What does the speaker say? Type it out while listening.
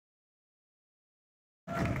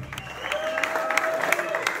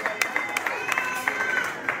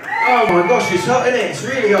Oh my gosh, it's hot, isn't it? It's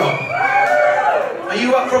really hot. Are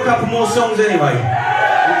you up for a couple more songs anyway?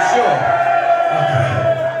 Are you sure? Okay.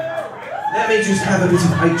 Let me just have a bit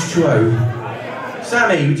of H2O.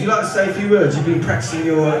 Sammy, would you like to say a few words? You've been practicing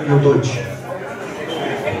your Deutsch.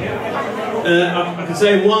 I can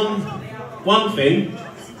say one thing,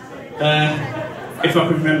 if I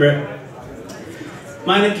can remember it.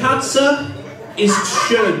 Meine Katze ist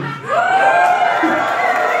schön.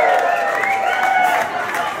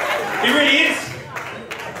 It really is.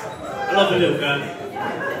 I love the little girl.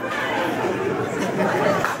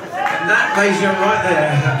 And that, ladies and gentlemen, right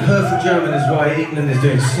there, that perfect German is why England is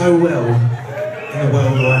doing so well in the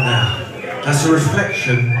world right now. That's a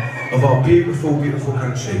reflection of our beautiful, beautiful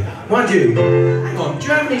country. Mind you, hang on,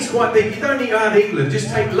 Germany's quite big. You don't need to have England, just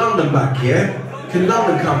take London back, yeah? Can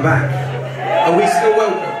London come back? Are we still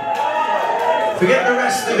welcome? Forget the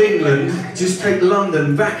rest of England, just take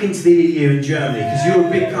London back into the EU and Germany, because you're a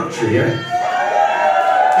big country, yeah?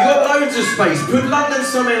 You got loads of space. Put London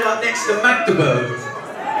somewhere like next to Magdeburg.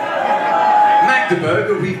 Magdeburg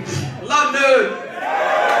will be London!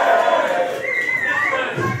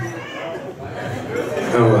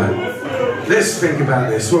 Alright, let's think about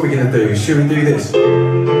this. What are we going to do? Should we do this?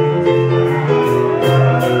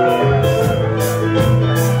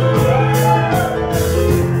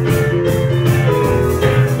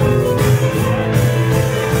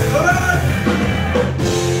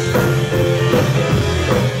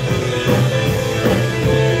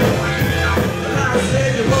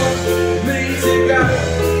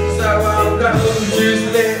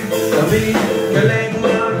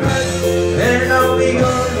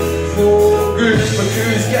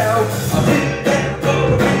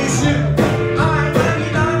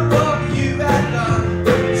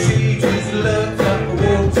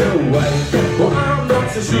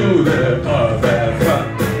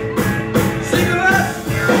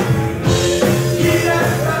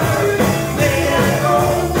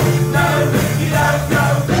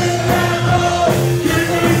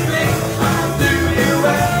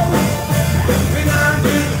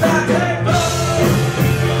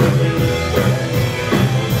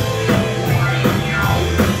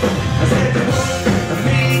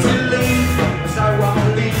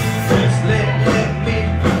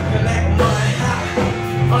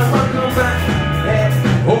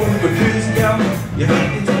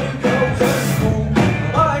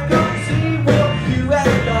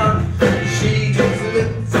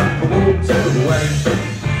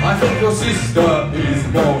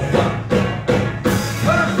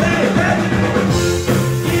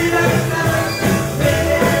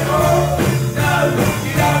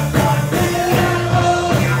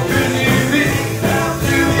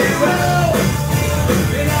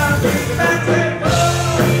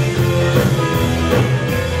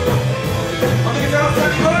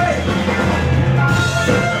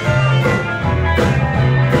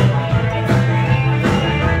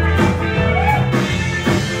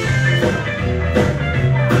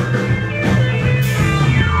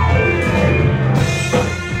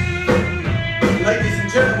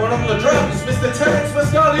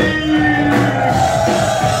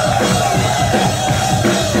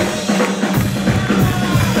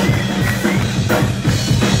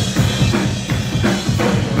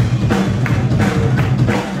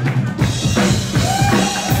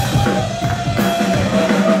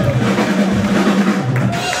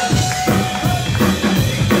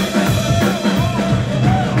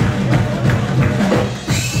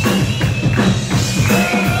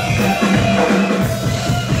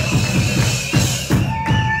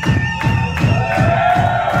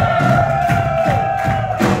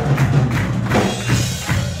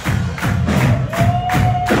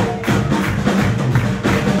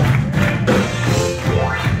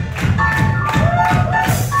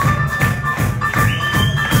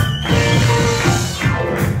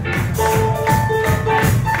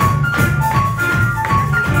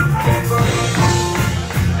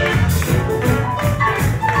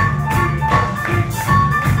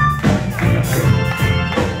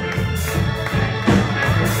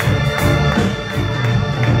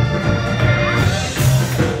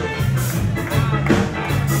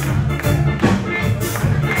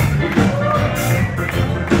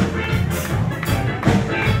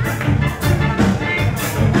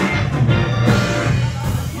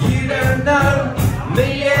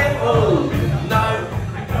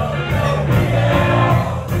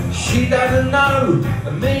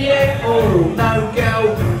 Me at all, no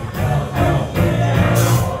girl.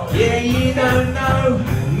 Yeah, you don't know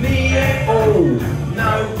me at all,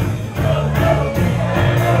 no.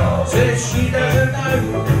 Says she doesn't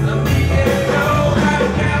know.